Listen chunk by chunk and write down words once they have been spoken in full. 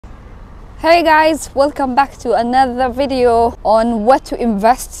Hey guys, welcome back to another video on what to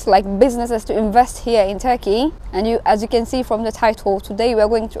invest, like businesses to invest here in Turkey. And as you can see from the title, today we are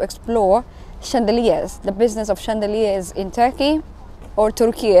going to explore chandeliers, the business of chandeliers in Turkey or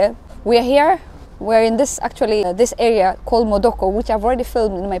Turkey. We're in this area called Modoko, which I've already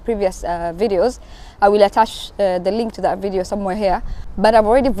filmed in my previous videos. I will attach the link to that video somewhere here. But I've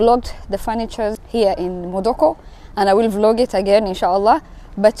already vlogged the furniture here in Modoko, and I will vlog it again, inshallah.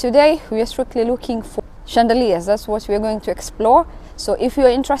 But today we are strictly looking for chandeliers. That's what we're going to explore. So if you're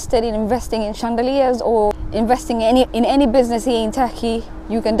interested in investing in chandeliers or investing in any business here in Turkey,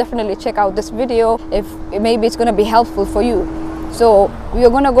 you can definitely check out this video. If maybe it's going to be helpful for you. So we're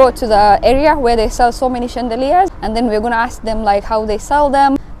going to go to the area where they sell so many chandeliers, and then we're going to ask them like how they sell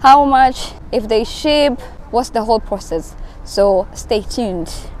them, how much, if they ship, what's the whole process. So stay tuned.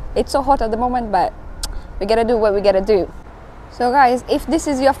 It's so hot at the moment, but we gotta do what we gotta do. So guys, if this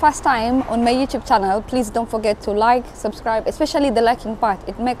is your first time on my YouTube channel, please don't forget to like, subscribe, especially the liking part.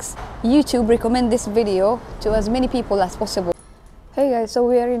 It makes YouTube recommend this video to as many people as possible. Hey guys, so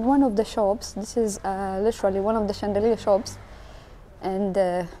we are in one of the shops. This is literally one of the chandelier shops, and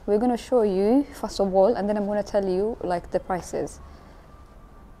we're gonna show you first of all, and then I'm gonna tell you like the prices.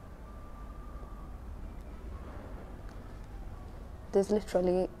 There's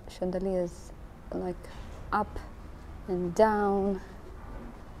literally chandeliers like up and down.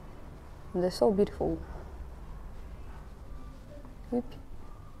 They're so beautiful. Whoop.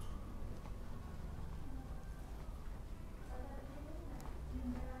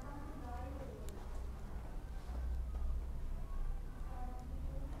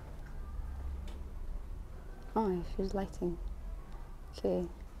 Oh, she's lighting. Okay.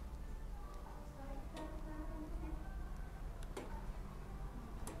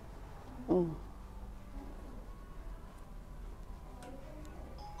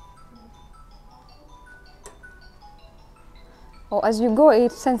 Oh, as you go,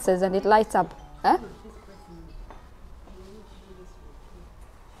 it senses and it lights up. Huh?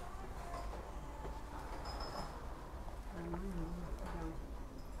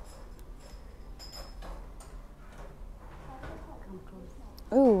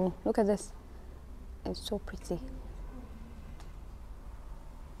 Ooh, look at this. It's so pretty.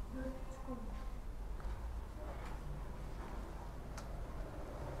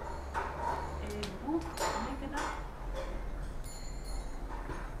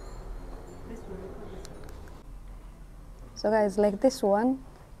 So guys, like this one,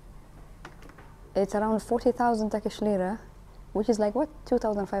 it's around 40,000 Turkish lira, which is like what?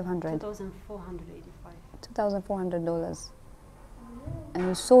 2,500? 2,485. $2,400. And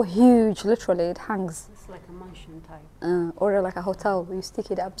it's so huge, literally, it hangs. It's like a mansion type. Or like a hotel, you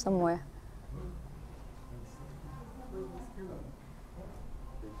stick it up somewhere.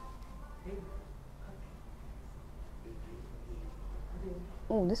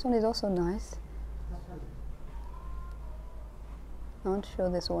 Oh, this one is also nice. I want to show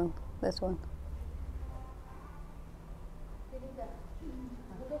this one. This one.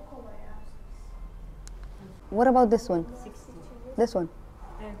 What about this one? 60. This one.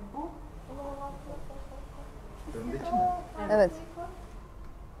 Evet.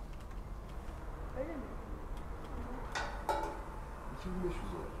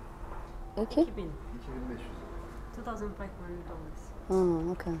 Okay. $2,500.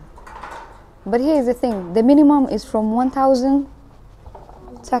 Oh, okay. But here's the thing: the minimum is from 1,000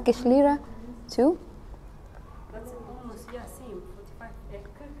 Turkish lira to. That's almost same. 45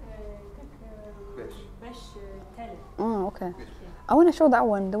 Oh, okay. I want to show that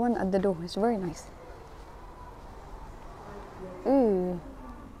one, the one at the door. It's very nice. Ooh.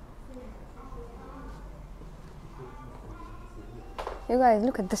 You guys,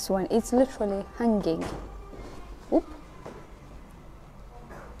 look at this one. It's literally hanging. Oop.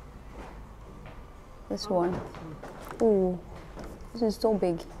 This one. Ooh. This is so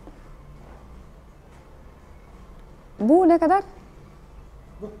big. Bu ne kadar?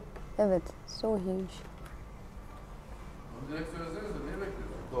 Evet, so huge. Direkt söylesenize, niye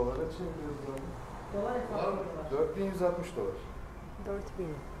bekliyorsun? Dolara çeviriyoruz abi. Dolar mı? 4.160 dolar.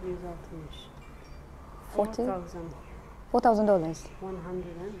 4,160. $4,000. 160.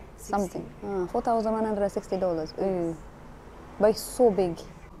 Something. $4,160. Ooh. But it's so big.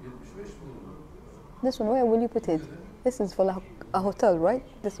 75 mi? This one, where will you put it? This is for like a hotel, right?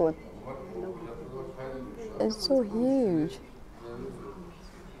 This one. It's so huge.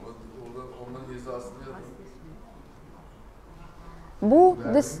 Onların hizasını yapın. Bu,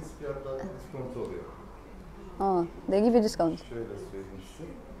 this. Discount oluyor. Oh, they give you discount. Şöyle söyleyeyim size.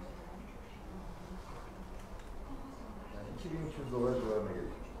 Yani $2.200 civarına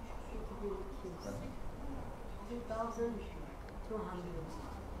gelir. 200.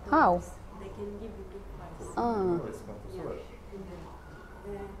 How? They can give you good price. Ah. Eskantosu var.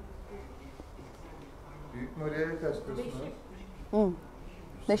 Büyük Maria'ya kaç diyorsun? Mm.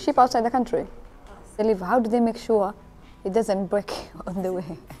 They ship outside the country. They live. How do they make sure it doesn't break on the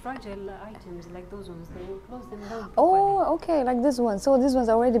way? Fragile items like those ones, they will close them down. Oh, okay, like this one. So these ones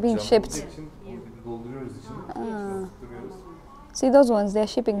are already being shipped. için onu bir de dolduruyoruz içine. Tutturuyoruz. See those ones? They're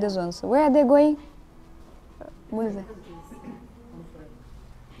shipping these ones. Where are they going? What is it?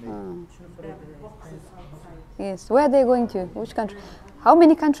 Yes. Where are they going to? Which country? How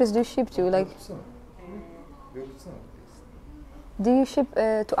many countries do you ship to? Like, Tutsana. Yok tutsana. do you ship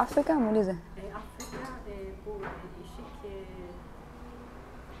to Africa? What is it? Africa, bu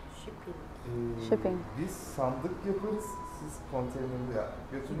shipping. Shipping. Biz sandık yaparız. Siz konteynerli ya.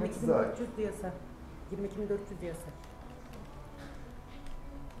 Götürmek size ait. 22.400 diyorsa. 22.400 diyorsa.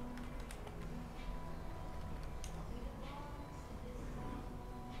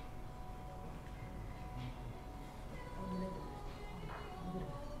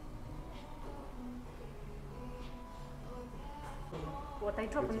 What I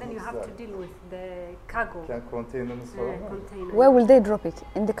drop, and then you have to deal with the cargo Yani konteyneriniz falan var mı? container. Where will they drop it?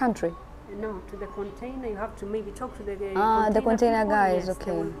 In the country? No, to the container. You have to maybe talk to the The container people. guys, Yes,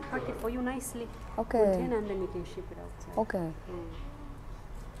 okay. They will pack it for you nicely. Okay. Container, and then you can ship it outside. Okay.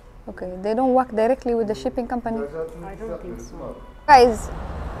 Okay. They don't work directly with the shipping company. İhracatını I biz don't think yapmıyoruz, so. değil mi abi? Guys,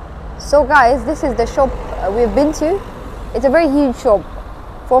 so guys, this is the shop we've been to. It's a very huge shop,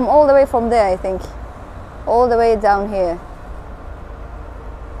 from all the way from there, I think, all the way down here.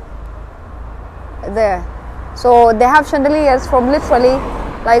 There. So they have chandeliers from literally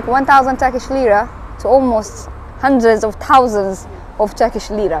like 1,000 Turkish lira to almost hundreds of thousands of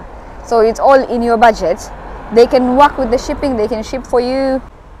Turkish lira. So it's all in your budget. They can work with the shipping, they can ship for you.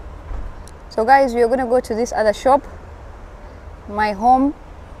 So guys, we are gonna go to this other shop. My home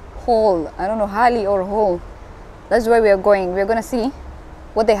hall. I don't know, Hali or hall. That's where we are going. We're gonna see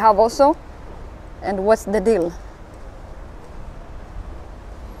what they have also and what's the deal.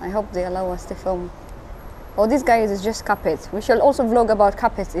 I hope they allow us to film. Oh, this guy is just carpet. We shall also vlog about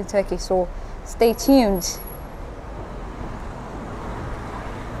carpets in Turkey, so stay tuned.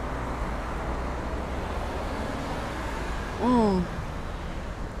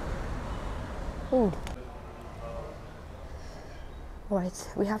 Ooh. Right,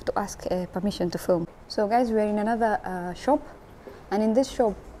 we have to ask permission to film. So guys, we're in another shop, and in this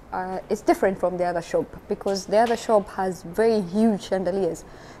shop it's different from the other shop because the other shop has very huge chandeliers.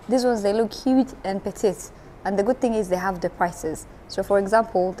 These ones, they look cute and petite, and the good thing is they have the prices. So for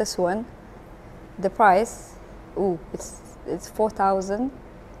example, this one, the price, it's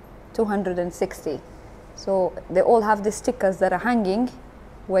 4,260. So they all have the stickers that are hanging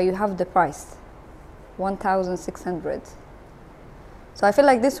where you have the price, 1,600. So I feel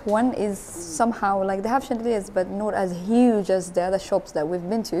like this one is somehow like they have chandeliers but not as huge as the other shops that we've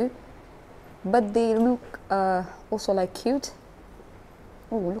been to, but they look also like cute.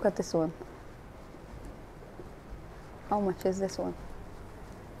 Oh, look at this one. How much is this one?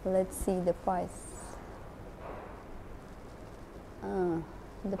 Let's see the price.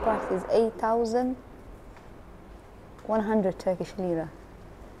 The price is 8,100 Turkish lira.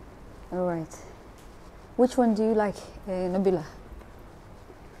 All right. Which one do you like, Nabila?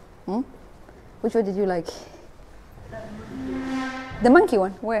 Which one did you like? The monkey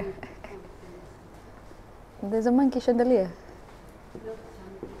one. Where? There's a monkey chandelier.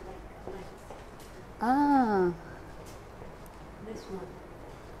 Ah. This one.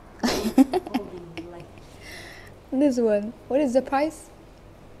 This one. What is the price?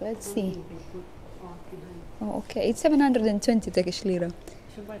 Let's see. Oh, okay. It's 720 Turkish lira.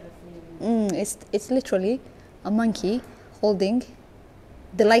 It's literally a monkey holding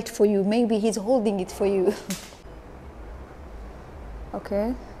the light for you. Maybe he's holding it for you.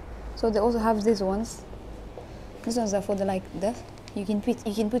 Okay. So they also have these ones. These ones are for the like the. You can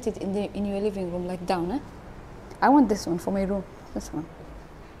put it in your living room like down. I want this one for my room. This one.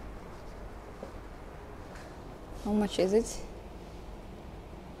 How much is it?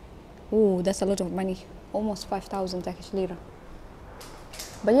 Oh, that's a lot of money. Almost 5,000 Turkish lira.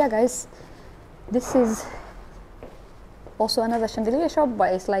 But yeah, guys, this is also another chandelier shop,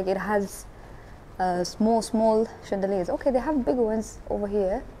 but it's like it has small chandeliers. Okay, they have big ones over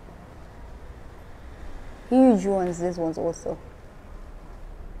here. Huge ones, these ones also.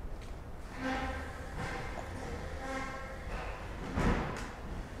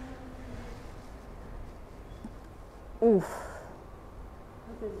 Oof.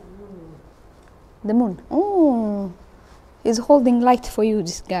 The moon. Oh, he's holding light for you,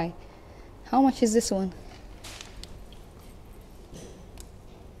 this guy. How much is this one?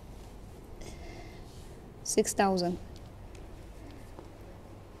 6,000.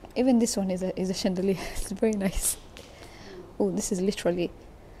 Even this one is a chandelier. It's very nice. Oh, this is literally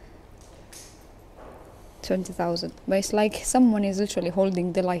 20,000. But it's like someone is literally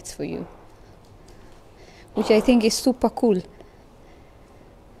holding the lights for you, which I think is super cool,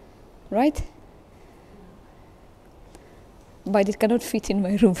 right? But it cannot fit in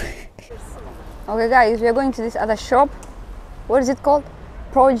my room. Okay guys, we are going to this other shop. What is it called?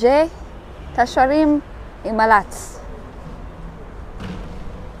 Proje Tasharim Imalats.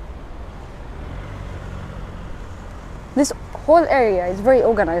 This whole area is very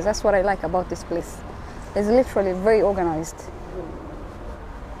organized. That's what I like about this place. It's literally very organized.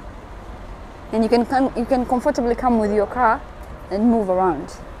 And you can comfortably come with your car and move around.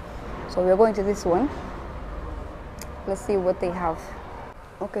 So we're going to this one. Let's see what they have.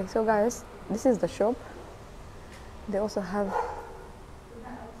 Okay, so guys, this is the shop. They also have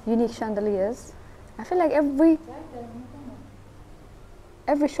unique chandeliers. I feel like every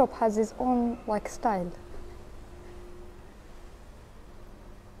shop has its own like style.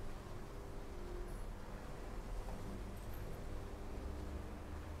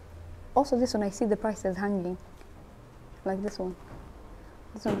 Also, this one I see the prices hanging, like this one.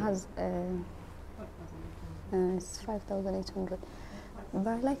 This one has it's 5,800. But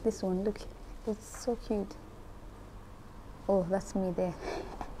I like this one. Look, it's so cute. Oh, that's me there.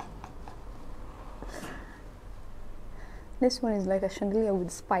 This one is like a chandelier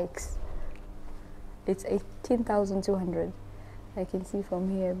with spikes. It's 18,200. I can see from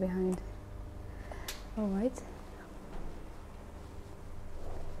here behind. All right.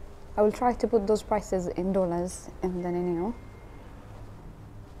 I will try to put those prices in dollars and then in euro.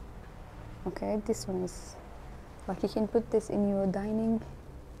 Okay, this one is like you can put this in your dining.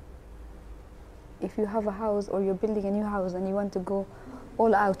 If you have a house or you're building a new house and you want to go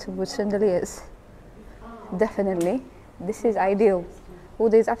all out with chandeliers, definitely this is ideal. Oh,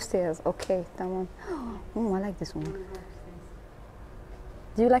 there's upstairs. Okay, tamam. Oh, I like this one.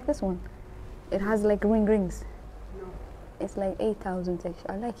 Do you like this one? It has like rings. It's like 8,000 actually.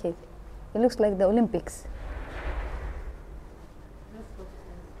 I like it. It looks like the Olympics.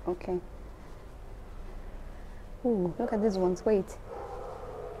 Okay. Ooh, look at this one's weight.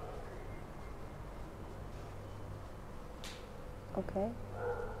 Okay.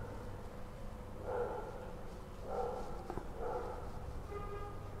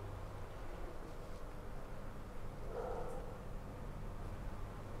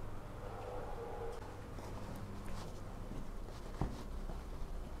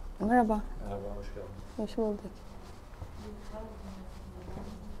 Merhaba. Merhaba, hoş geldin. Hoş bulduk.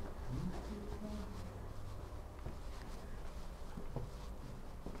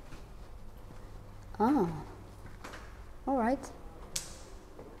 Ah, all right.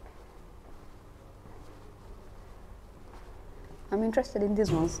 I'm interested in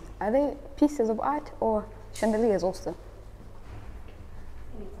these ones. Are they pieces of art or chandeliers also?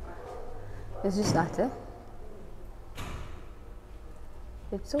 It's just art, eh?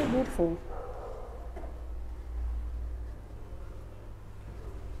 It's so beautiful.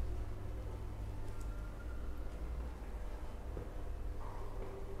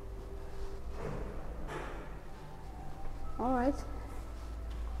 All right.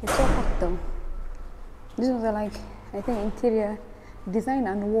 It's so hot though. These ones are like, I think, interior design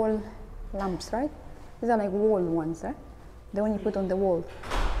and wall lamps, right? These are like wall ones, right? The one you put on the wall,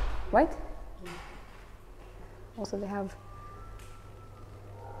 right? Also they have,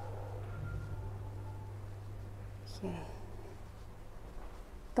 okay.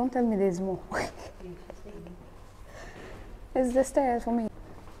 Don't tell me there's more. It's the stairs for me.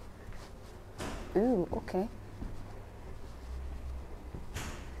 Ooh, okay.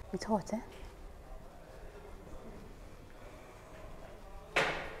 It's hot, eh?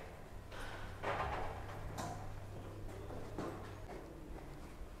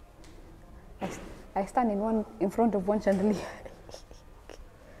 I stand in front of one chandelier.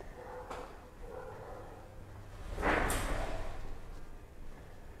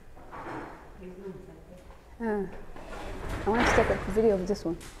 I want to take a video of this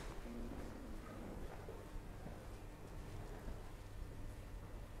one.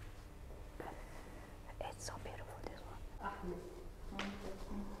 It's so beautiful, this one.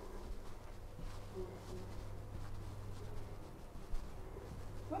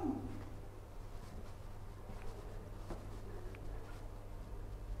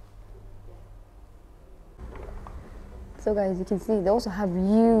 So guys, you can see they also have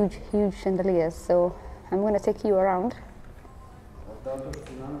huge chandeliers. So I'm going to take you around.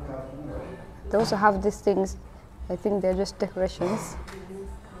 They also have these things. I think they're just decorations.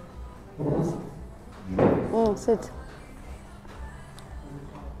 Sit.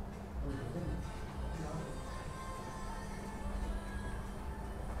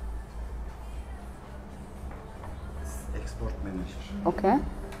 Export manager. Okay.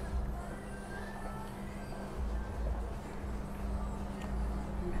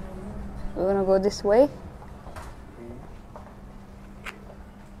 We're gonna go this way.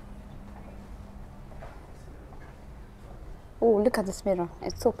 Oh, look at this mirror.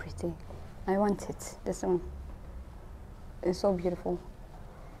 It's so pretty. I want it. This one. It's so beautiful.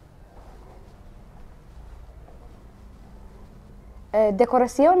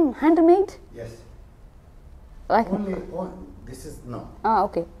 Decoration, handmade? Yes. Like This is no.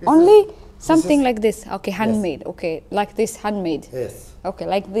 okay. This Only is- something is- like this. Okay, handmade. Okay, like this handmade. Yes. Okay,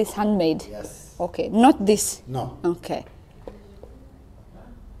 like this handmade. Yes. Okay, not this. No. Okay.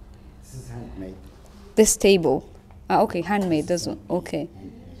 This is handmade. This table. Okay, handmade. This one. Okay.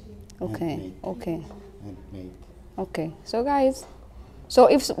 Okay. Handmade. Okay. Handmade. Okay. So guys, so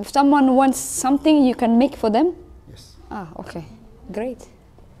if someone wants something, you can make for them. Yes. Okay. Great.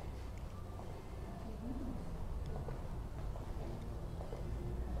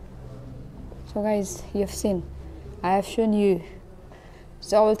 So guys, you have seen. I have shown you.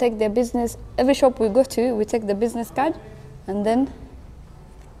 So I will take the business. Every shop we go to, we take the business card, and then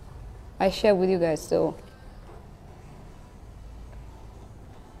I share with you guys. So.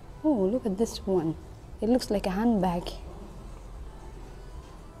 Oh, look at this one. It looks like a handbag.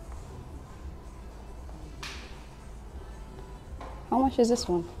 How much is this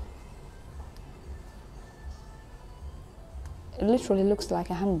one? It literally looks like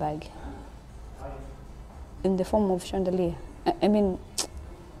a handbag in the form of chandelier. I mean,